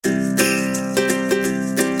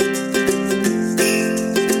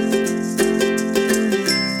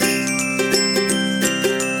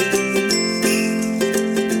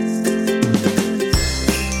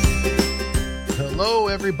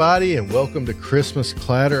everybody, and welcome to Christmas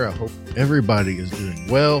Clatter. I hope everybody is doing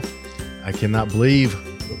well. I cannot believe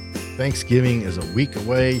Thanksgiving is a week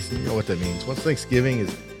away. So you know what that means. Once Thanksgiving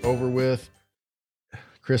is over with,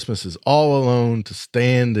 Christmas is all alone to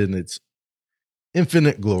stand in its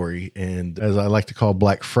infinite glory. And as I like to call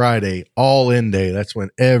Black Friday, all-in day. That's when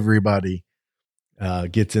everybody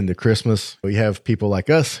gets into Christmas. We have people like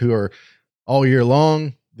us who are all year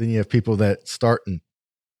long. Then you have people that start in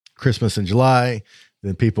Christmas in July.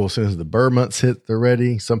 Then people, as soon as the Burr months hit, they're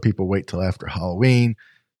ready. Some people wait till after Halloween.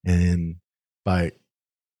 And by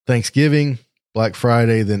Thanksgiving, Black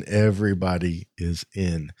Friday, then everybody is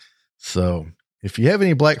in. So if you have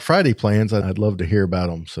any Black Friday plans, I'd love to hear about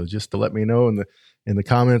them. So just to let me know in the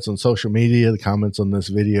comments on social media, the comments on this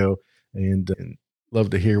video, and love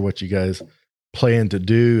to hear what you guys plan to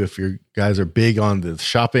do. If you guys are big on the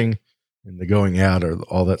shopping and the going out or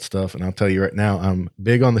all that stuff. And I'll tell you right now, I'm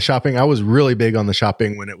big on the shopping. I was really big on the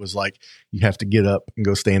shopping when it was like, you have to get up and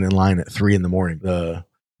go stand in line at 3 a.m.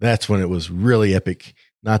 That's when it was really epic.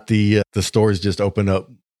 Not the stores just open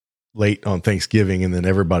up late on Thanksgiving and then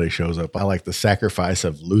everybody shows up. I like the sacrifice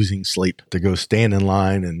of losing sleep to go stand in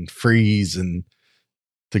line and freeze and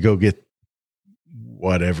to go get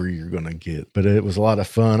whatever you're going to get. But it was a lot of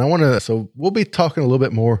fun. So we'll be talking a little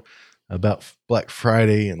bit more about Black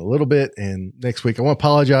Friday in a little bit. And next week, I want to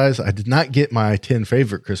apologize. I did not get my 10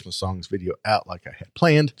 favorite Christmas songs video out like I had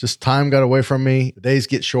planned. Just time got away from me. The days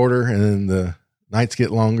get shorter and then the nights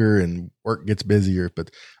get longer and work gets busier,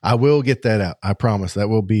 but I will get that out. I promise that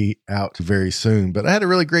will be out very soon. But I had a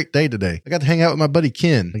really great day today. I got to hang out with my buddy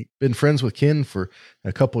Ken. I've been friends with Ken for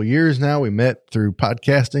a couple of years now. We met through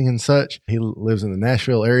podcasting and such. He lives in the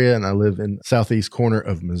Nashville area and I live in the southeast corner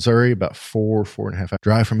of Missouri, about 4.5 hour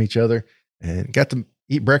drive from each other, and got to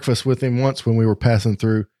eat breakfast with him once when we were passing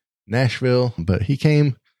through Nashville. But he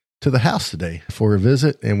came to the house today for a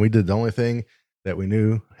visit and we did the only thing that we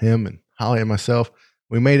knew, him and Holly and myself.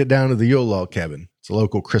 We made it down to the Yule Log Cabin. It's a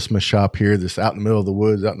local Christmas shop here, just out in the middle of the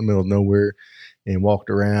woods, out in the middle of nowhere, and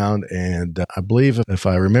walked around. And I believe, if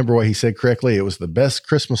I remember what he said correctly, it was the best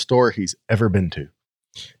Christmas store he's ever been to.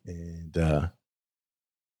 And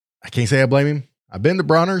I can't say I blame him. I've been to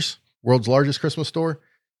Bronner's, world's largest Christmas store,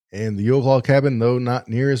 and the Yule Log Cabin, though not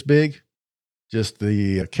near as big, just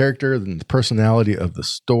the character and the personality of the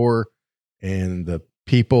store and the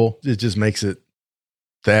people, it just makes it,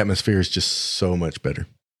 the atmosphere is just so much better.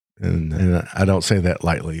 And I don't say that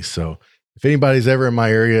lightly. So if anybody's ever in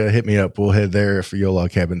my area, hit me up. We'll head there. If Yule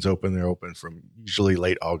Log Cabin's open, they're open from usually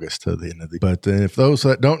late August to the end of the. But if those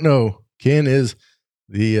that don't know, Ken is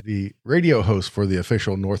the radio host for the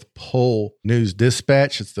official North Pole News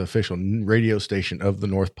Dispatch. It's the official radio station of the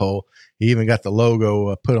North Pole. He even got the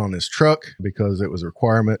logo put on his truck because it was a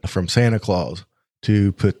requirement from Santa Claus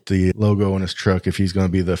to put the logo on his truck if he's going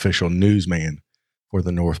to be the official newsman for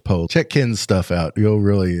the North Pole. Check Ken's stuff out. You'll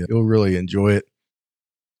really enjoy it.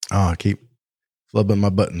 Oh, I keep flubbing my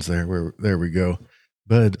buttons there. There we go.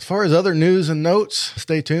 But as far as other news and notes,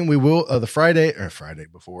 stay tuned. We will the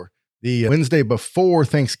Wednesday before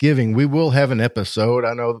Thanksgiving, we will have an episode.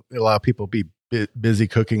 I know a lot of people be busy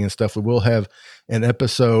cooking and stuff. We will have an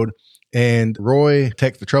episode, and Roy,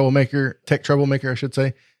 Tech Troublemaker, I should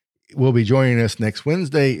say, will be joining us next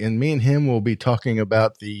Wednesday, and me and him will be talking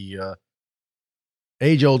about the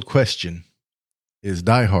age-old question, is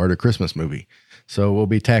Die Hard a Christmas movie? So we'll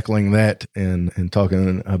be tackling that and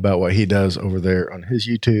talking about what he does over there on his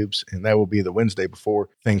YouTubes, and that will be the Wednesday before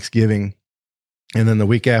Thanksgiving. And then the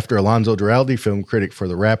week after, Alonzo Duralde, film critic for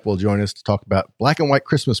The Wrap, will join us to talk about black and white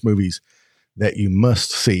Christmas movies that you must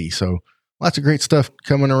see. So lots of great stuff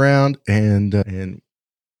coming around, and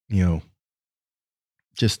you know,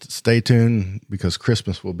 just stay tuned because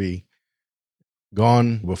Christmas will be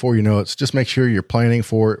gone before you know it. So just make sure you're planning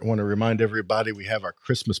for it. I want to remind everybody we have our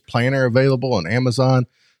Christmas planner available on Amazon,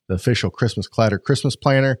 the official Christmas Clatter Christmas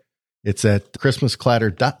planner. It's at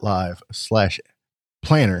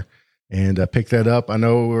christmasclatter.live/planner, and pick that up. I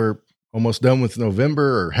know we're almost done with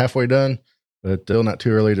November or halfway done, but still not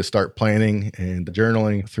too early to start planning and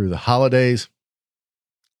journaling through the holidays.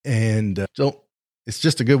 And it's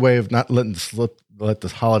just a good way of not let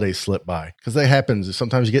the holidays slip by, because that happens.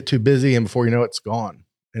 Sometimes you get too busy and before you know it's gone.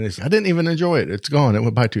 And I didn't even enjoy it. It's gone. It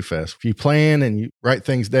went by too fast. If you plan and you write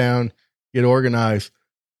things down, get organized,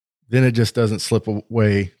 then it just doesn't slip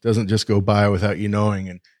away. Doesn't just go by without you knowing.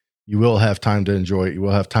 And you will have time to enjoy it. You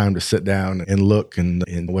will have time to sit down and look and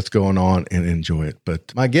what's going on and enjoy it.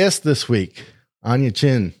 But my guest this week, Anya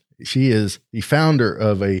Chin, she is the founder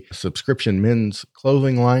of a subscription men's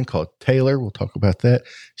clothing line called Taylor. We'll talk about that.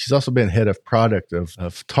 She's also been head of product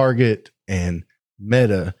of Target and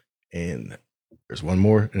Meta and There's one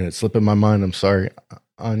more, and it's slipping my mind. I'm sorry,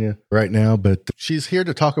 Anya, right now, but she's here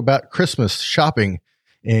to talk about Christmas shopping.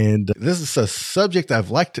 And this is a subject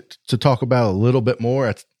I've liked to talk about a little bit more.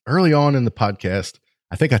 It's early on in the podcast.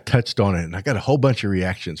 I think I touched on it, and I got a whole bunch of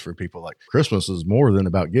reactions from people like, Christmas is more than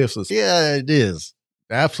about gifts. Yeah, it is.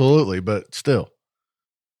 Absolutely. But still,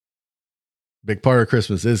 big part of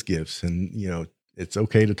Christmas is gifts, and, it's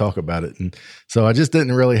okay to talk about it. And so I just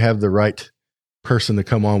didn't really have the right person to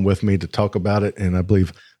come on with me to talk about it. And I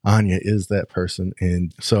believe Anya is that person.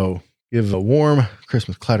 And so give a warm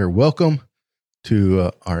Christmas clatter welcome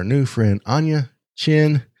to our new friend, Anya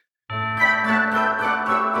Chin.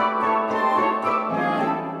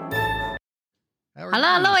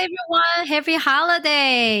 Hello, everyone. Happy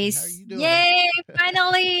holidays. How are you doing? Yay.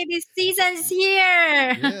 Finally, this season's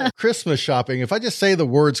here. Yeah. Christmas shopping. If I just say the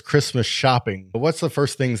words Christmas shopping, what's the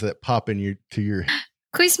first things that pop to your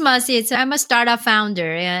Christmas I'm a startup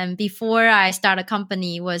founder, and before I start a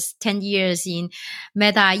company was 10 years in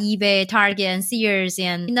Meta, eBay, Target, and Sears.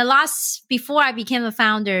 And before I became a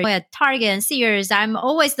founder at Target and Sears, I'm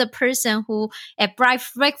always the person who at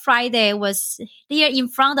Black Friday was there in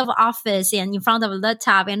front of office and in front of a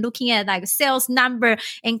laptop and looking at like sales number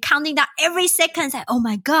and counting down every second. Like, oh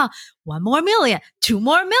my God, 1 more million, 2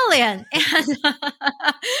 more million. And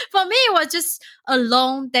for me, it was just a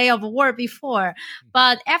long day of work before.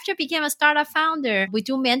 But after became a startup founder, we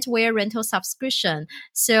do menswear rental subscription.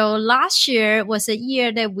 So last year was a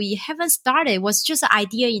year that we haven't started. It was just an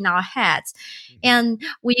idea in our heads. And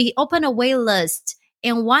we opened a wait list.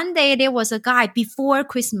 And one day there was a guy before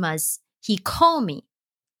Christmas. He called me.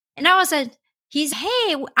 And I was like,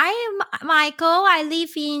 hey, I am Michael. I live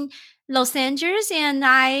in Los Angeles and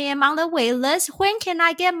I am on the wait list. When can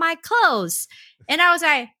I get my clothes? And I was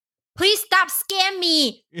like, please stop scamming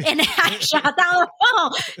me. And I shut down the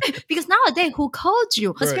phone. Because nowadays, who called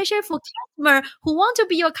you? Right. Especially for customer who want to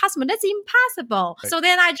be your customer, that's impossible. Right. So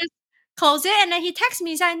then I just close it. And then he texts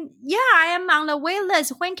me saying, yeah, I am on the wait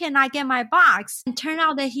list. When can I get my box? And turned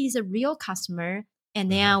out that he's a real customer. And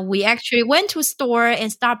then we actually went to store and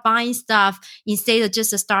start buying stuff instead of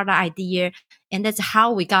just a startup idea. And that's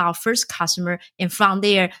how we got our first customer. And from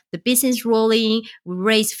there, the business rolling, we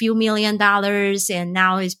raised a few $1 million, and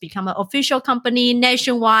now it's become an official company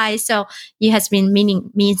nationwide. So it has been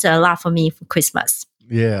means a lot for me for Christmas.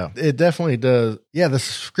 Yeah, it definitely does. Yeah, the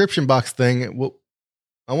subscription box thing,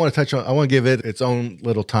 I want to give it its own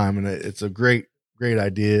little time. And it's a great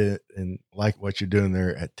idea, and like what you're doing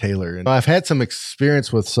there at Taylor. And I've had some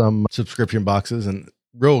experience with some subscription boxes and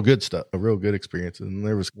real good stuff, a real good experience. And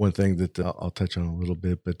there was one thing that I'll touch on a little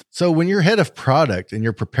bit. But so when you're head of product and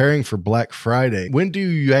you're preparing for Black Friday, when do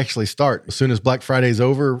you actually start? As soon as Black Friday is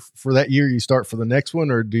over for that year, you start for the next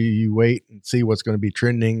one, or do you wait and see what's going to be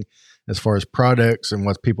trending as far as products and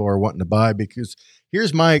what people are wanting to buy? Because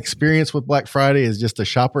here's my experience with Black Friday as just a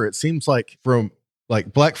shopper. It seems like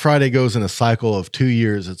Black Friday goes in a cycle of 2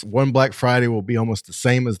 years. It's one Black Friday will be almost the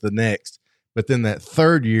same as the next, but then that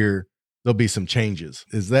third year, there'll be some changes.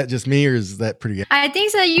 Is that just me, or is that pretty? I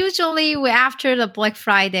think so. Usually after the Black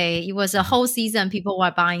Friday, it was a whole season people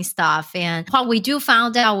were buying stuff. And what we do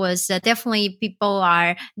found out was that definitely people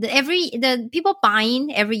the people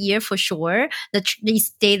buying every year for sure. They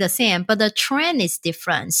stay the same, but the trend is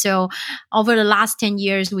different. So over the last 10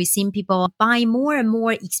 years, we've seen people buying more and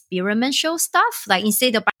more experimental stuff. Like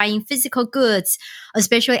instead of buying physical goods,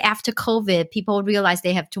 especially after COVID, people realize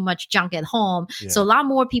they have too much junk at home. Yeah. So a lot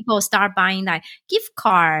more people start buying like gift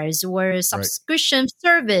cards or subscription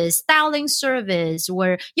service, styling service,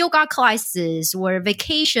 or yoga classes, or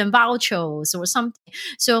vacation vouchers or something.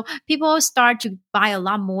 So people start to buy a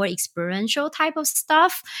lot more experiential type of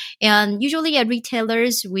stuff. And usually at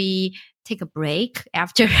retailers, we take a break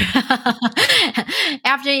after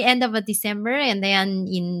the end of December, and then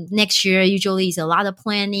in next year usually is a lot of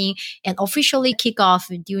planning and officially kick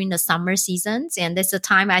off during the summer seasons. And that's the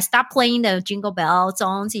time I start playing the Jingle Bell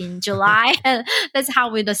songs in July. That's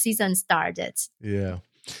how the season started. Yeah.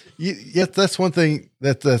 Yeah, that's one thing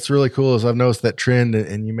that's really cool is I've noticed that trend,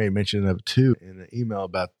 and you may mention it too in an email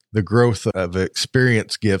about the growth of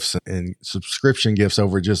experience gifts and subscription gifts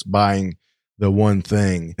over just buying the one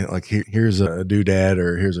thing. Like here's a doodad,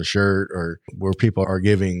 or here's a shirt, or where people are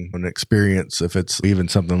giving an experience. If it's even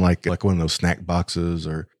something like one of those snack boxes,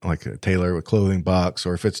 or like a Taylor with clothing box,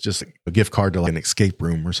 or if it's just a gift card to like an escape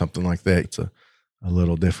room or something like that, it's a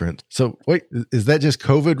little different. So wait, is that just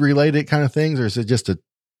COVID related kind of things, or is it just a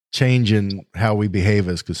change in how we behave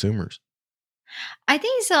as consumers? I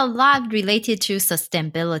think it's a lot related to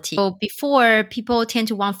sustainability. So before, people tend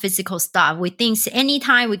to want physical stuff. We think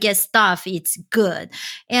anytime we get stuff, it's good.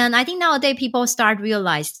 And I think nowadays people start to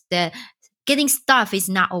realize that getting stuff is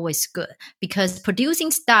not always good because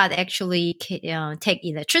producing stuff actually take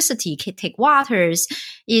electricity, take waters.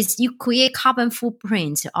 Is you create carbon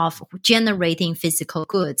footprint of generating physical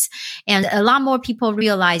goods. And a lot more people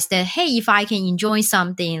realize that, hey, if I can enjoy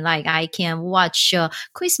something like I can watch a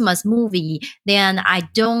Christmas movie, then I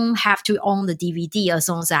don't have to own the DVD as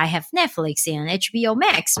long as I have Netflix and HBO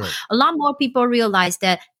Max. Right. A lot more people realize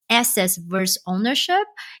that assets versus ownership.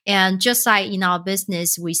 And just like in our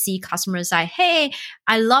business, we see customers like, hey,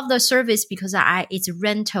 I love the service because it's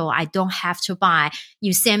rental. I don't have to buy.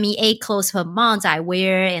 You send me 8 clothes per month, I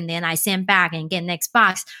wear, and then I send back and get next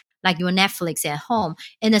box, like your Netflix at home.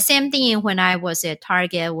 And the same thing when I was at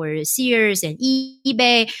Target or Sears and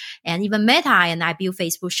eBay and even Meta, and I built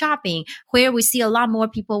Facebook Shopping, where we see a lot more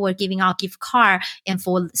people were giving out gift card and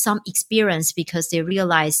for some experience because they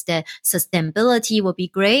realized that sustainability would be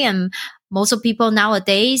great. And most of people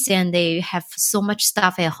nowadays, and they have so much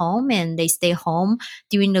stuff at home and they stay home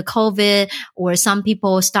during the COVID, or some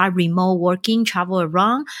people start remote working, travel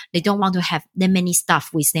around. They don't want to have that many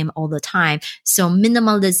stuff with them all the time. So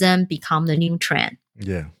minimalism become the new trend.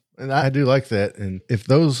 Yeah. And I do like that. And if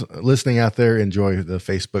those listening out there enjoy the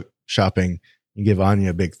Facebook shopping, you give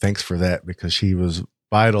Anya a big thanks for that, because she was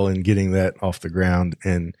vital in getting that off the ground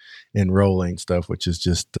and rolling stuff, which is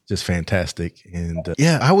just fantastic. And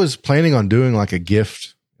yeah, I was planning on doing like a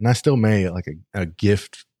gift, and I still may, like a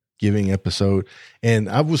gift giving episode. And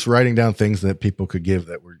I was writing down things that people could give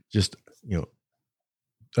that were just,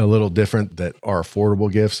 a little different, that are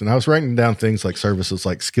affordable gifts. And I was writing down things like services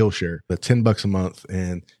like Skillshare, the $10 a month.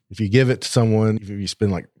 And if you give it to someone, if you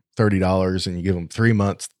spend like $30 and you give them 3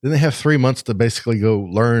 months, then they have 3 months to basically go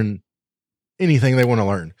learn anything they want to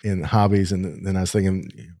learn in hobbies. And then I was thinking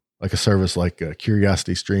like a service like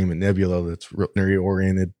Curiosity Stream and Nebula that's really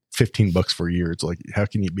oriented, $15 for a year. It's like, how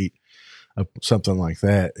can you beat something like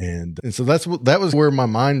that? And so that was where my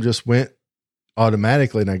mind just went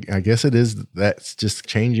automatically. And I guess that's just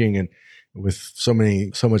changing. And with so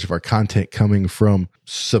much of our content coming from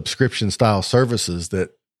subscription style services,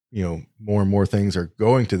 that, more and more things are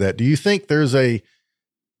going to that. Do you think there's a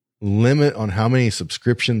limit on how many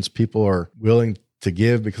subscriptions people are willing to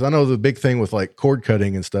give? Because I know the big thing with like cord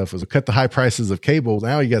cutting and stuff was cut the high prices of cable.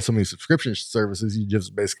 Now you got so many subscription services, you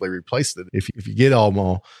just basically replaced it if you get all them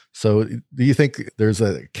all. So do you think there's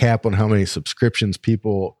a cap on how many subscriptions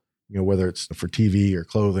people, whether it's for TV or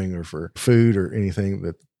clothing or for food or anything,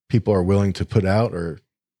 that people are willing to put out? Or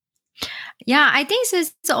yeah, I think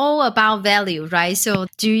it's all about value, right? So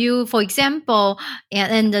do you, for example,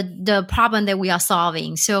 and the problem that we are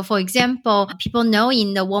solving. So for example, people know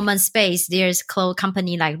in the woman's space, there's clothes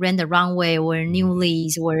company like Rent the Runway or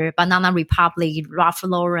Nuuly or Banana Republic, Ralph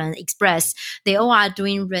Lauren, Express. They all are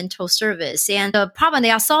doing rental service. And the problem they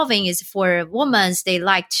are solving is for women, they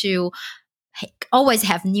like to always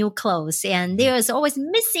have new clothes, and there's always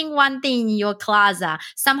missing one thing in your closet.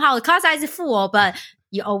 Somehow the closet is full, but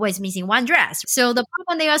you're always missing one dress. So the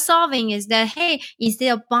problem they are solving is that, hey,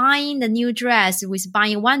 instead of buying the new dress, with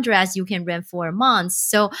buying one dress, you can rent for a month.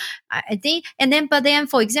 So I think, but then,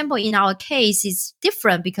 for example, in our case, it's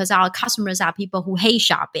different because our customers are people who hate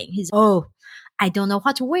shopping. I don't know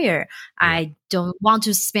what to wear. I don't want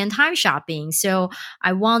to spend time shopping. So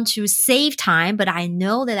I want to save time, but I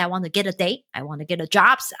know that I want to get a date. I want to get a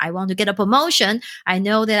job. I want to get a promotion. I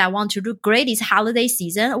know that I want to look great this holiday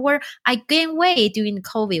season, or I gained weight during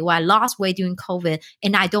COVID, or I lost weight during COVID,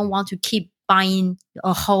 and I don't want to keep buying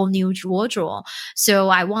a whole new wardrobe. So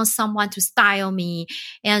I want someone to style me.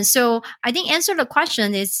 And so I think answer the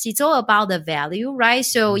question is, it's all about the value, right?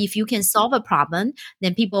 So if you can solve a problem,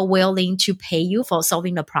 then people are willing to pay you for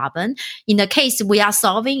solving the problem. In the case we are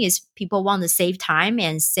solving is people want to save time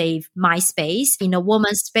and save my space. In a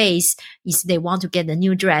woman's space is they want to get a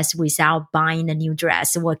new dress without buying a new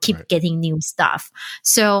dress or keep getting new stuff.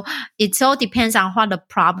 So it all depends on what the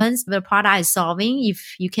problems the product is solving.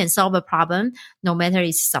 If you can solve a problem, no matter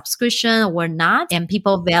it's subscription or not, and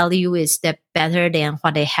people value is that better than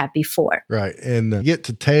what they had before. Right. And get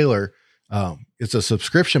to Tailor, it's a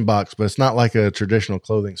subscription box, but it's not like a traditional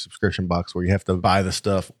clothing subscription box where you have to buy the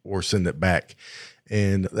stuff or send it back.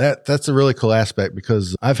 And that's a really cool aspect,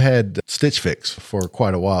 because I've had Stitch Fix for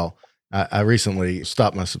quite a while. I recently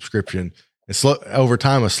stopped my subscription. Over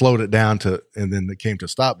time, I slowed it down and then it came to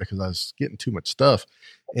stop because I was getting too much stuff.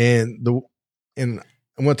 And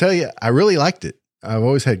I'm going to tell you, I really liked it. I've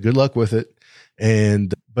always had good luck with it.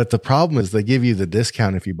 But the problem is they give you the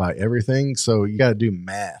discount if you buy everything. So you got to do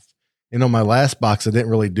math. And on my last box, I didn't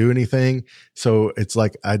really do anything. So it's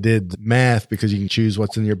like I did math because you can choose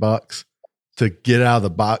what's in your box. to get out of the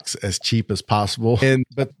box as cheap as possible.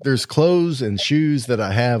 But there's clothes and shoes that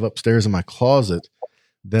I have upstairs in my closet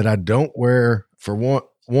that I don't wear. For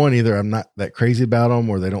one, either I'm not that crazy about them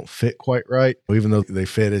or they don't fit quite right. Even though they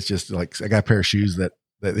fit, it's just like I got a pair of shoes that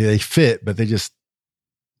they fit, but they just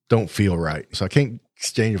don't feel right. So I can't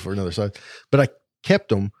exchange it for another size. But I kept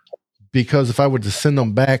them because if I were to send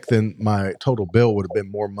them back, then my total bill would have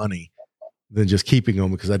been more money than just keeping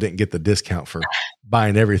them because I didn't get the discount for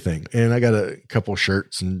buying everything. And I got a couple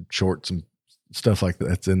shirts and shorts and stuff like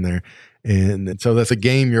that's in there. And so that's a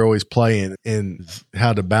game you're always playing and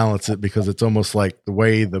how to balance it, because it's almost like the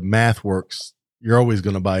way the math works. You're always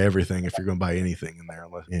going to buy everything if you're going to buy anything in there.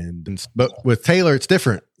 But with Taylor, it's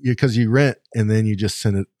different because you rent and then you just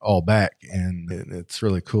send it all back, and it's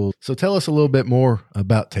really cool. So tell us a little bit more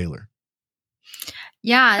about Taylor.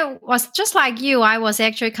 Yeah, it was just like you. I was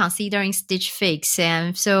actually considering Stitch Fix.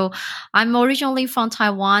 And so I'm originally from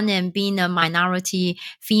Taiwan, and being a minority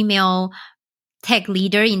female tech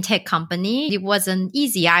leader in tech company, it wasn't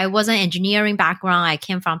easy. I was an engineering background. I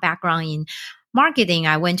came from background in marketing.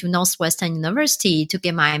 I went to Northwestern University to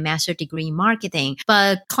get my master's degree in marketing.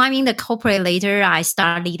 But climbing the corporate later, I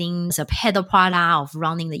started leading as a head of product of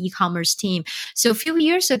running the e-commerce team. So a few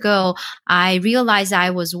years ago, I realized I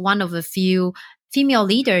was one of a few female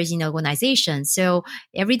leaders in the organization. So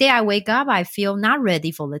every day I wake up, I feel not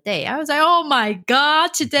ready for the day. I was like, oh my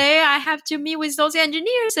God, today I have to meet with those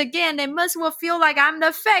engineers again. They must will feel like I'm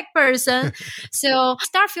the fake person. So I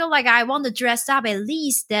start feel like I want to dress up at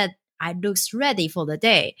least that I looks ready for the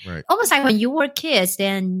day. Right. Almost like when you were kids,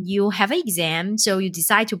 then you have an exam. So you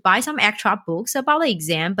decide to buy some extra books about the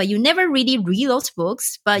exam, but you never really read those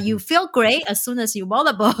books, but you feel great as soon as you bought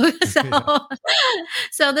the book.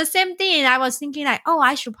 So the same thing, I was thinking like, oh,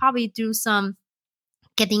 I should probably do some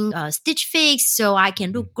getting a Stitch Fix so I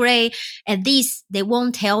can look great. At least they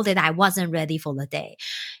won't tell that I wasn't ready for the day.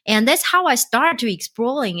 And that's how I started to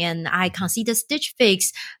exploring, and I considered Stitch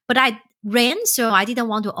Fix, but I ran, so I didn't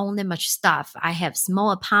want to own that much stuff. I have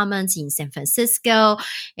small apartments in San Francisco,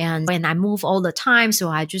 and I move all the time, so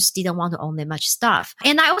I just didn't want to own that much stuff.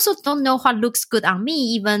 And I also don't know what looks good on me,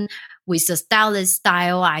 even with the stylist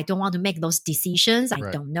style. I don't want to make those decisions.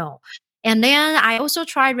 I don't know. And then I also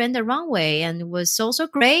tried Rent the Runway, and it was also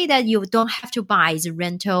great that you don't have to buy the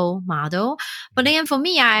rental model. But then for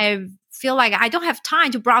me, I feel like I don't have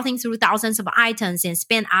time to browsing through thousands of items and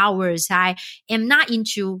spend hours. I am not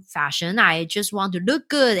into fashion. I just want to look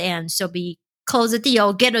good, and so close the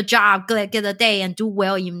deal, get a job, get a day, and do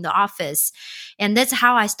well in the office. And that's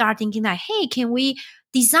how I start thinking like, hey, can we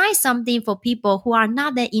design something for people who are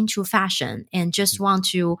not that into fashion and just want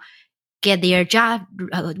to get their job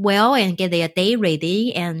well and get their day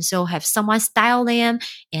ready, and so have someone style them,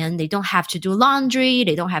 and they don't have to do laundry,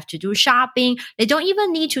 they don't have to do shopping, they don't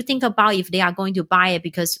even need to think about if they are going to buy it,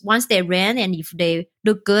 because once they rent and if they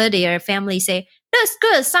look good, their family say, looks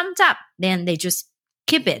good, thumbs up, then they just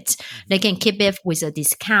keep it. They can keep it with a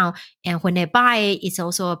discount, and when they buy it, it's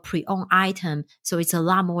also a pre-owned item, so it's a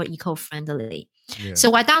lot more eco-friendly. Yeah.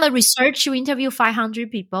 So I done the research to interview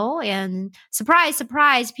 500 people, and surprise,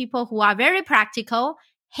 surprise, people who are very practical,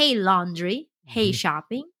 hate laundry, hate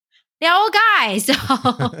shopping. They're all guys. So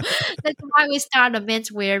that's why we started a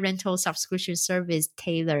menswear rental subscription service,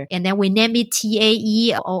 Taylor. And then we named it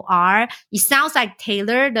TAEOR. It sounds like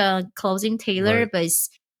Taylor, the clothing Taylor, right, but it's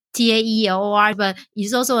TAEOR, but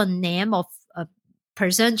it's also a name of a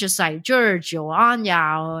person just like George or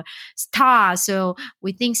Anya or Star. So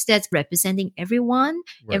we think that's representing everyone.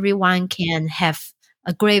 Right. Everyone can have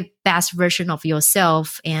a great best version of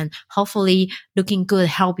yourself, and hopefully looking good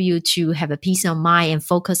help you to have a peace of mind and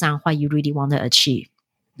focus on what you really want to achieve.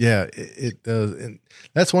 Yeah, it does. And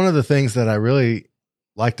that's one of the things that I really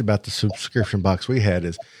liked about the subscription box we had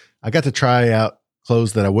is I got to try out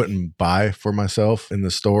clothes that I wouldn't buy for myself in the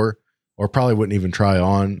store, or probably wouldn't even try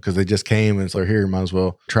on, because they just came and so here, you might as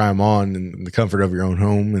well try them on in the comfort of your own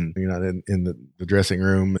home, and you're not in the dressing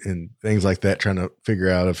room and things like that, trying to figure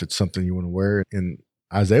out if it's something you want to wear. And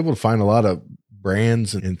I was able to find a lot of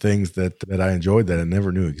brands and things that I enjoyed that I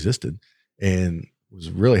never knew existed, and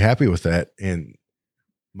was really happy with that. And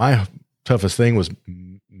my toughest thing was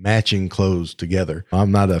matching clothes together.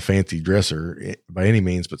 I'm not a fancy dresser by any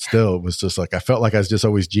means, but still it was just like, I felt like I was just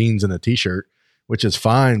always jeans and a t-shirt, which is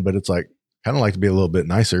fine, but it's like, kind of like to be a little bit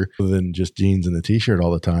nicer than just jeans and a t-shirt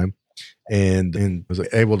all the time. And was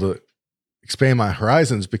able to expand my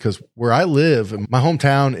horizons, because where I live, my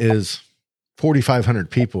hometown is 4,500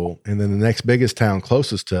 people. And then the next biggest town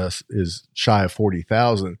closest to us is shy of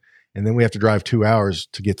 40,000. And then we have to drive 2 hours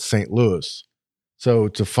to get to St. Louis. So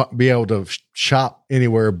to be able to shop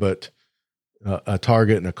anywhere but a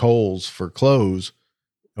Target and a Kohl's for clothes,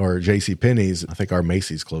 or JCPenney's. I think our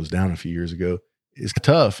Macy's closed down a few years ago. It's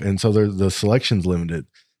tough. And so the selection's limited,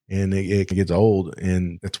 and it gets old.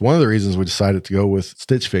 And it's one of the reasons we decided to go with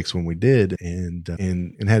Stitch Fix when we did, and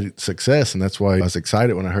had success. And that's why I was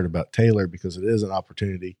excited when I heard about Taylor, because it is an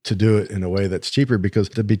opportunity to do it in a way that's cheaper. Because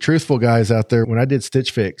to be truthful, guys out there, when I did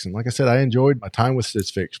Stitch Fix, and like I said, I enjoyed my time with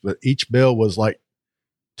Stitch Fix, but each bill was like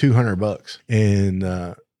 $200.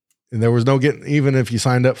 And there was no getting, even if you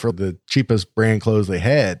signed up for the cheapest brand clothes they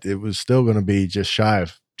had, it was still going to be just shy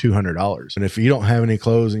of $200. And if you don't have any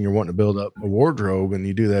clothes and you're wanting to build up a wardrobe, and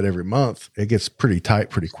you do that every month, it gets pretty tight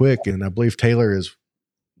pretty quick. And I believe Taylor is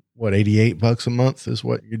what, $88 a month is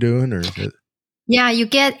what you're doing, or is it? Yeah, you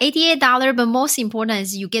get $88, but most important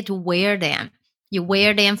is you get to wear them. You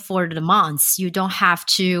wear them for the months. You don't have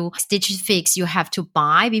to Stitch Fix. You have to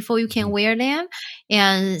buy before you can wear them.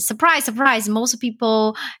 And surprise, surprise, most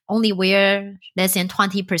people only wear less than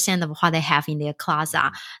 20% of what they have in their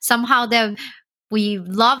closet. Somehow we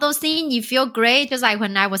love those things. You feel great. Just like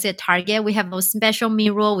when I was at Target, we have those special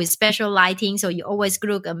mirror with special lighting. So you always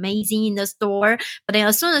look amazing in the store. But then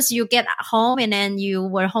as soon as you get home and then you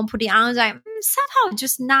were home putting on, it's like, somehow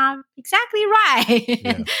just not exactly right.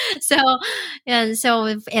 Yeah.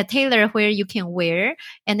 So at Taylor, where you can wear,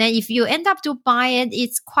 and then if you end up to buy it,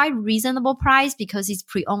 it's quite reasonable price because it's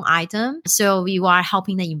pre-owned item. So you are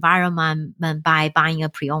helping the environment by buying a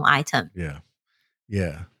pre-owned item. Yeah.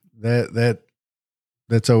 Yeah.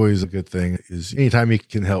 That's always a good thing, is anytime you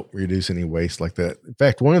can help reduce any waste like that. In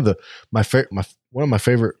fact, one of my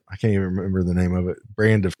favorite, I can't even remember the name of it,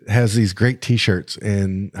 brand has these great t-shirts,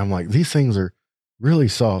 and I'm like, these things are really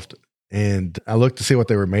soft. And I looked to see what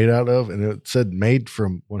they were made out of, and it said made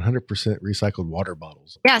from 100% recycled water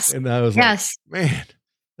bottles. Yes. And I was like, man,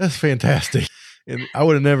 that's fantastic. And I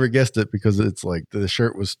would have never guessed it, because it's like the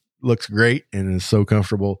shirt looks great and is so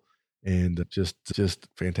comfortable. And just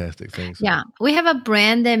fantastic things. Yeah. We have a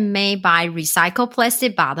brand that made by recycled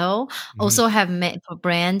plastic bottle. Also have a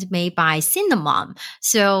brand made by Cinnamon.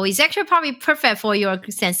 So it's actually probably perfect for your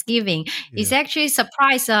Thanksgiving. Yeah. It's actually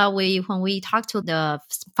surprised when we talked to the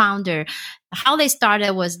founder. How they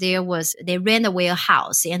started was they ran a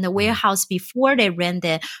warehouse, and the warehouse before they ran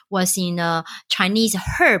that was in a Chinese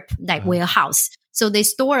herb warehouse. So they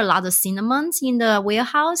store a lot of cinnamons in the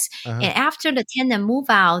warehouse. And after the tenant move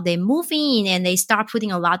out, they move in and they start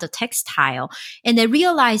putting a lot of textile. And they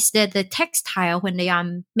realize that the textile, when they are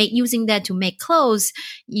using that to make clothes,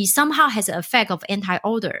 it somehow has an effect of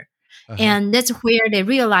anti-odor. And that's where they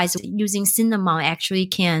realize using cinnamon actually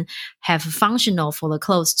can have functional for the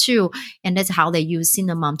clothes too. And that's how they use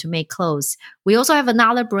cinnamon to make clothes. We also have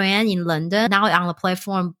another brand in London now on the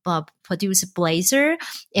platform produce Blazer.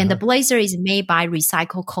 And the Blazer is made by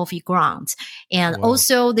recycled coffee grounds. And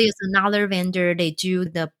also there's another vendor, they do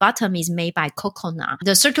the bottom is made by coconut.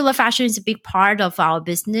 The circular fashion is a big part of our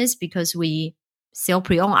business because we sell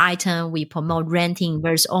pre-owned item, we promote renting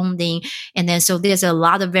versus owning. And then so there's a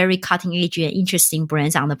lot of very cutting edge and interesting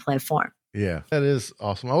brands on the platform. Yeah, that is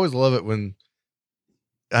awesome. I always love it when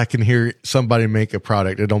I can hear somebody make a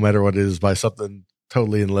product, it don't matter what it is, by something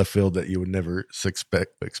totally in left field that you would never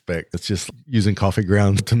expect. It's just using coffee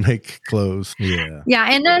grounds to make clothes. Yeah.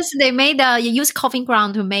 And they made you use coffee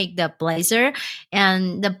ground to make the Blazer,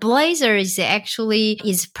 and the Blazer is actually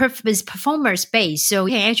performance based, so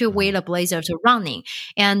you can actually wear the Blazer to running.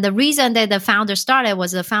 And the reason that the founder started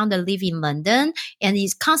was the founder live in London, and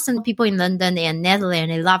he's constant people in London and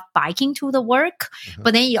Netherlands, they love biking to the work,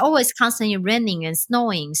 but then it always constantly raining and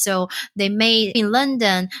snowing. So they made in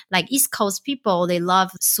London, like East Coast people, they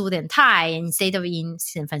love suit and tie. Instead of in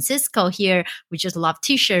San Francisco here, we just love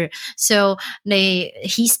t-shirt. So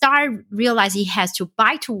he started realize he has to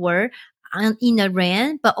bike to work in the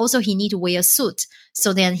rain, but also he need to wear a suit.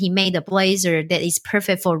 So then he made a Blazer that is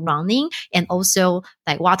perfect for running and also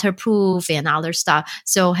like waterproof and other stuff.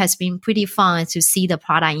 So it has been pretty fun to see the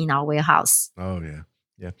product in our warehouse. Oh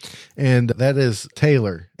yeah. And that is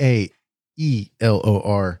Taylor,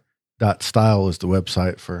 AELOR. .style is the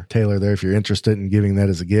website for Taylor there if you're interested in giving that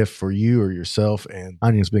as a gift for you or yourself. And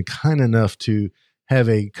Anya's been kind enough to have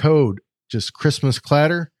a code, just Christmas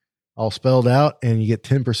Clatter, all spelled out, and you get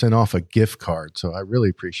 10% off a gift card. So I really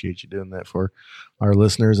appreciate you doing that for our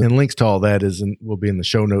listeners. And links to all that will be in the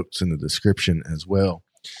show notes in the description as well.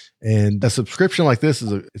 And a subscription like this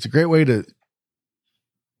it's a great way to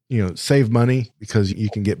save money, because you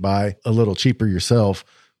can get by a little cheaper yourself,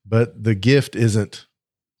 but the gift isn't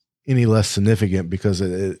any less significant because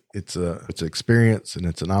it's an experience and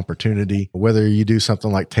it's an opportunity. Whether you do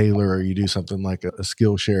something like Taylor or you do something like a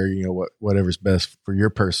Skillshare, whatever's best for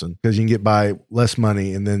your person, because you can get by less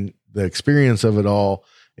money and then the experience of it all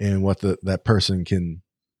and what that person can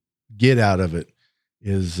get out of it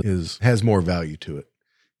has more value to it.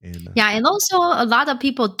 And and also a lot of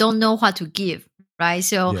people don't know what to give, right?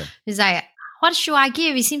 So it's like, what should I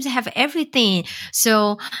give? It seems to have everything.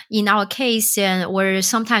 So in our case, where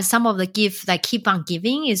sometimes some of the gift like Keep on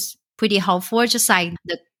Giving is pretty helpful, just like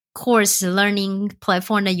the course learning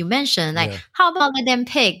platform that you mentioned. Like, how about let them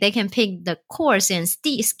pick? They can pick the course and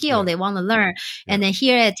skill they want to learn. And then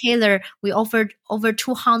here at Taylor, we offered over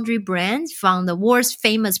 200 brands, from the world's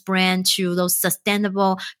famous brand to those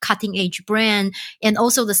sustainable cutting edge brand, and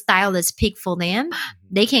also the stylists pick for them.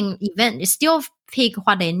 They can still pick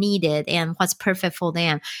what they needed and what's perfect for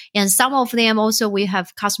them. And some of them also, we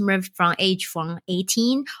have customers from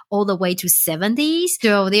 18 all the way to 70s.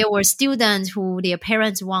 So there were students who their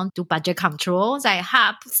parents want to budget control, like,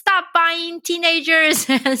 stop buying teenagers,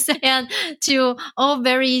 and to all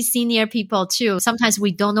very senior people too. Sometimes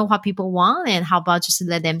we don't know what people want, and how about just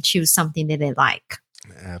let them choose something that they like.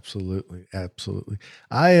 Absolutely.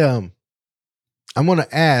 I'm going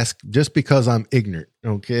to ask just because I'm ignorant,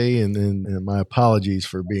 okay? And my apologies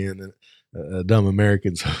for being a dumb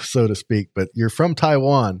American, so to speak. But you're from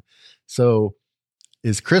Taiwan, so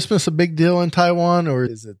is Christmas a big deal in Taiwan, or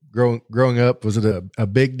is it growing up? Was it a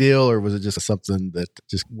big deal, or was it just something that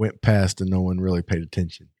just went past and no one really paid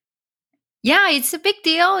attention? Yeah, it's a big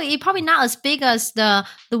deal. It's probably not as big as the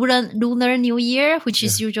Lunar New Year, which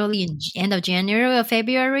is usually in end of January or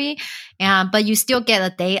February. But you still get a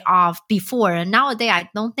day off before. Nowadays, I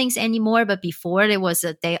don't think anymore, but before there was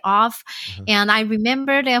a day off. And I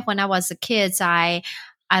remember that when I was a kid, I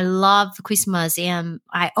loved Christmas, and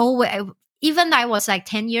I always, even I was like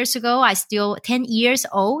 10 years ago, not 10 years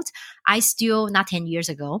old, I still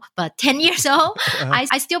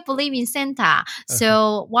believe in Santa.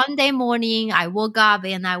 So one day morning, I woke up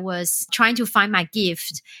and I was trying to find my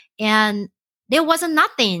gift, and there wasn't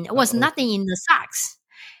nothing. It was nothing in the socks.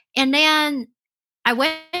 And then I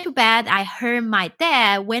went to bed. I heard my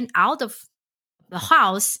dad went out of the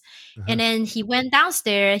house, and then he went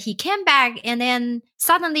downstairs. He came back, and then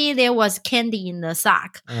suddenly there was candy in the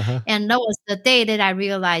sock. And that was the day that I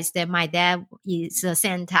realized that my dad is a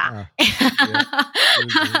Santa. He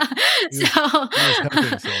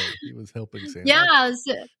was helping Santa.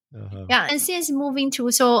 Yeah, and since moving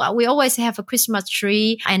so we always have a Christmas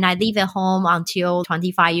tree, and I live at home until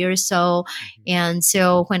 25 years old. And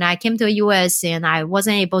so when I came to the US and I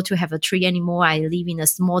wasn't able to have a tree anymore, I live in a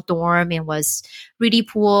small dorm and was really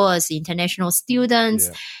poor as international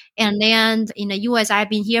students. And then in the US, I've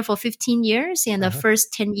been here for 15 years. And the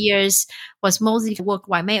first 10 years was mostly work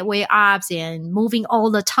my way up and moving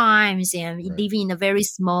all the times and living in a very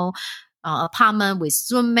small apartment with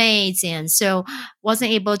roommates, and so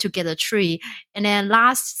wasn't able to get a tree. And then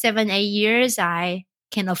last 7-8 years, I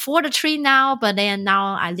can afford a tree now, but then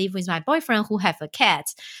now I live with my boyfriend who have a cat.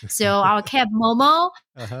 So our cat Momo,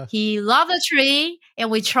 he loved the tree,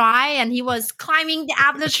 and we try, and he was climbing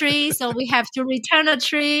up the tree, so we have to return the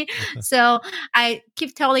tree. So I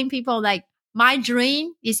keep telling people, like, my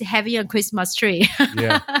dream is having a Christmas tree.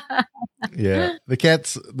 The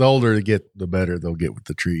cats, the older they get, the better they'll get with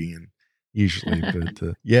the tree, and usually, but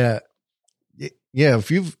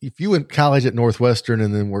if you went to college at Northwestern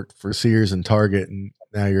and then worked for Sears and Target, and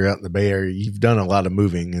now you're out in the Bay Area, you've done a lot of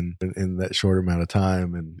moving in that short amount of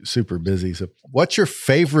time and super busy. So what's your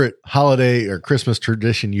favorite holiday or Christmas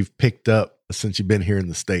tradition you've picked up since you've been here in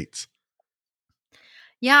the States?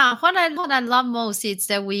 Yeah, what I love most is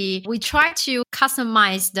that we try to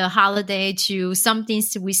customize the holiday to some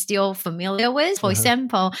things we're still familiar with. For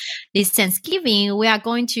example, this Thanksgiving, we are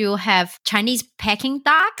going to have Chinese Peking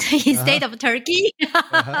duck instead of turkey.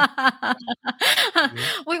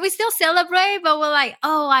 We still celebrate, but we're like,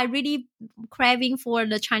 I really craving for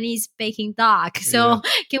the Chinese Peking duck. So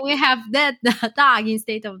can we have that duck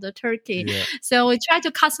instead of the turkey? So we try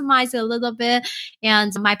to customize it a little bit.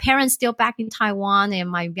 And my parents still back in Taiwan,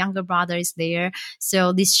 and my younger brother is there.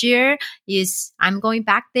 So this year I'm going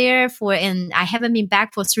back there and I haven't been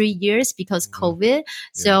back for 3 years because COVID.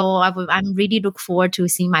 So I'm really look forward to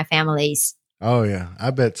seeing my families. Oh yeah,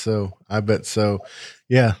 I bet so.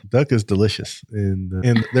 Yeah, duck is delicious.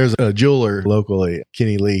 And there's a jeweler locally,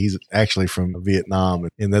 Kenny Lee. He's actually from Vietnam.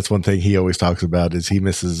 And that's one thing he always talks about is he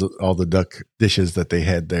misses all the duck dishes that they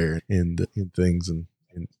had there and things, and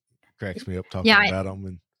cracks me up talking about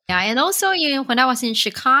them. And also when I was in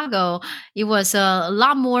Chicago, it was a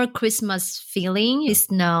lot more Christmas feeling. It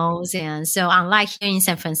snows, and so unlike here in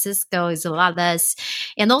San Francisco, it's a lot less.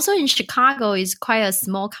 And also in Chicago, it's quite a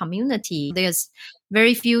small community. There's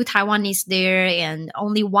very few Taiwanese there, and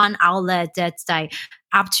only one outlet that's like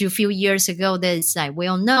up to a few years ago that's like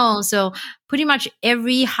well known. So pretty much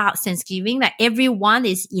every Thanksgiving, like everyone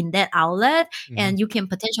is in that outlet, and you can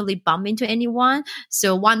potentially bump into anyone.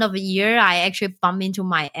 So one of the year, I actually bumped into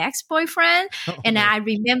my ex-boyfriend, and I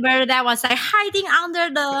remember that was like hiding under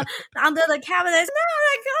the cabinet. No,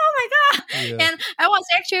 like oh my god! And I was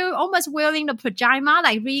actually almost wearing the pajama,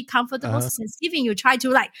 like really comfortable. Thanksgiving, you try to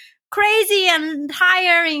like crazy and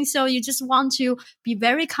tiring, so you just want to be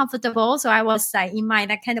very comfortable. So I was like in my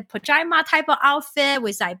that kind of pajama type of outfit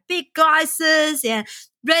with like big glasses and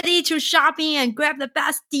ready to shopping and grab the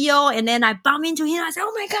best deal. And then I bump into him. I said,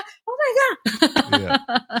 oh my god. Yeah,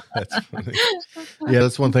 that's funny. Yeah,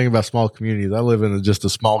 that's one thing about small communities. I live in just a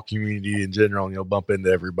small community in general, and you'll bump into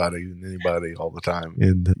everybody and anybody all the time,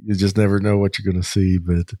 and you just never know what you're going to see.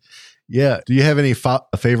 But yeah, do you have any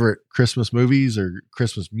favorite Christmas movies or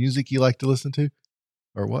Christmas music you like to listen to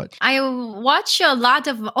or watch? I watch a lot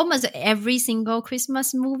of almost every single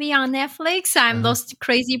Christmas movie on Netflix. I'm those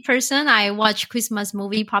crazy person. I watch Christmas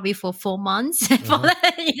movie probably for 4 months. Yep,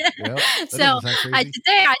 so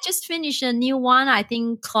today I just finished a new one. I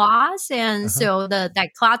think Claus, and so that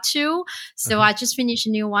Claus 2. So I just finished a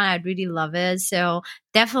new one. I really love it. So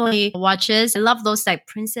definitely watch it. I love those like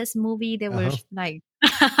princess movie. They were like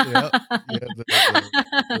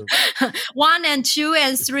 1 and 2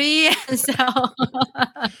 and 3. So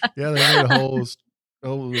yeah, they made a whole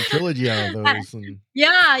trilogy out of those. And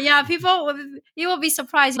people, you will be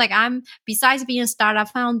surprised. Like besides being a startup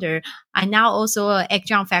founder, I now also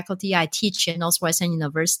adjunct faculty. I teach at Northwestern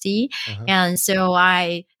University. And so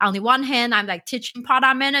on the one hand, I'm like teaching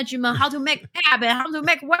product management, how to make app and how to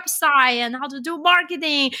make website and how to do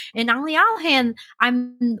marketing. And on the other hand,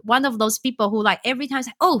 I'm one of those people who like every time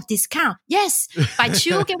say, oh, discount. Yes. Buy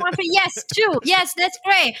 2, get 1 free. Yes. 2. Yes. That's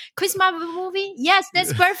great. Christmas movie. Yes.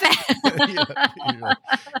 That's perfect.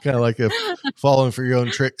 Kind of like falling for your own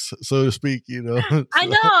tricks, so to speak, So. I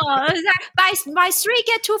know. Buy 3,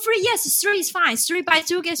 get 2 free. Yes, 3 is fine. 3 buy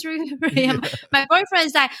 2, get 3 free. My boyfriend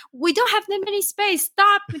is like, we don't have that many space.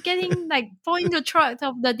 Stop getting like pulling the truck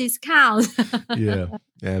of the discount. Yeah,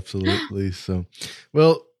 absolutely. So,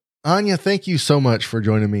 well, Anya, thank you so much for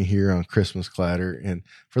joining me here on Christmas Clatter. And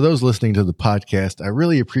for those listening to the podcast, I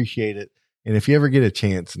really appreciate it. And if you ever get a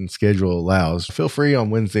chance and schedule allows, feel free on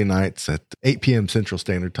Wednesday nights at 8 p.m. Central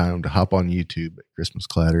Standard Time to hop on YouTube at Christmas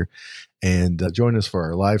Clatter and join us for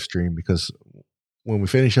our live stream, because when we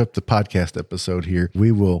finish up the podcast episode here,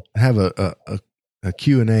 we will have a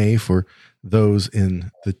Q&A for those in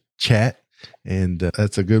the chat. And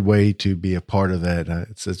that's a good way to be a part of that.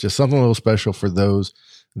 It's just something a little special for those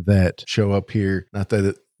that show up here. Not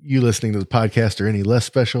that you listening to the podcast are any less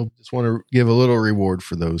special. Just want to give a little reward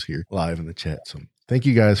for those here live in the chat. So thank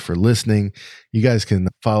you guys for listening. You guys can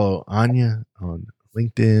follow Anya on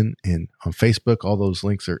LinkedIn and on Facebook. All those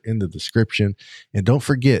links are in the description. And don't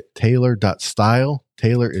forget Taylor.style.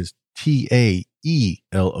 Taylor is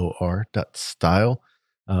TAELOR.style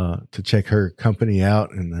to check her company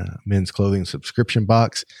out in the men's clothing subscription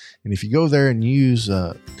box. And if you go there and use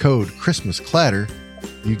code Christmas Clatter,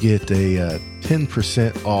 you get a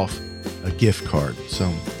 10% off a gift card.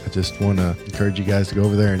 So I just want to encourage you guys to go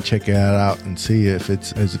over there and check it out and see if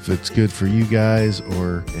it's good for you guys,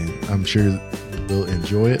 and I'm sure you'll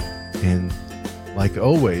enjoy it. And like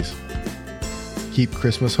always, keep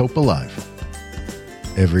Christmas hope alive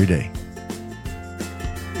every day.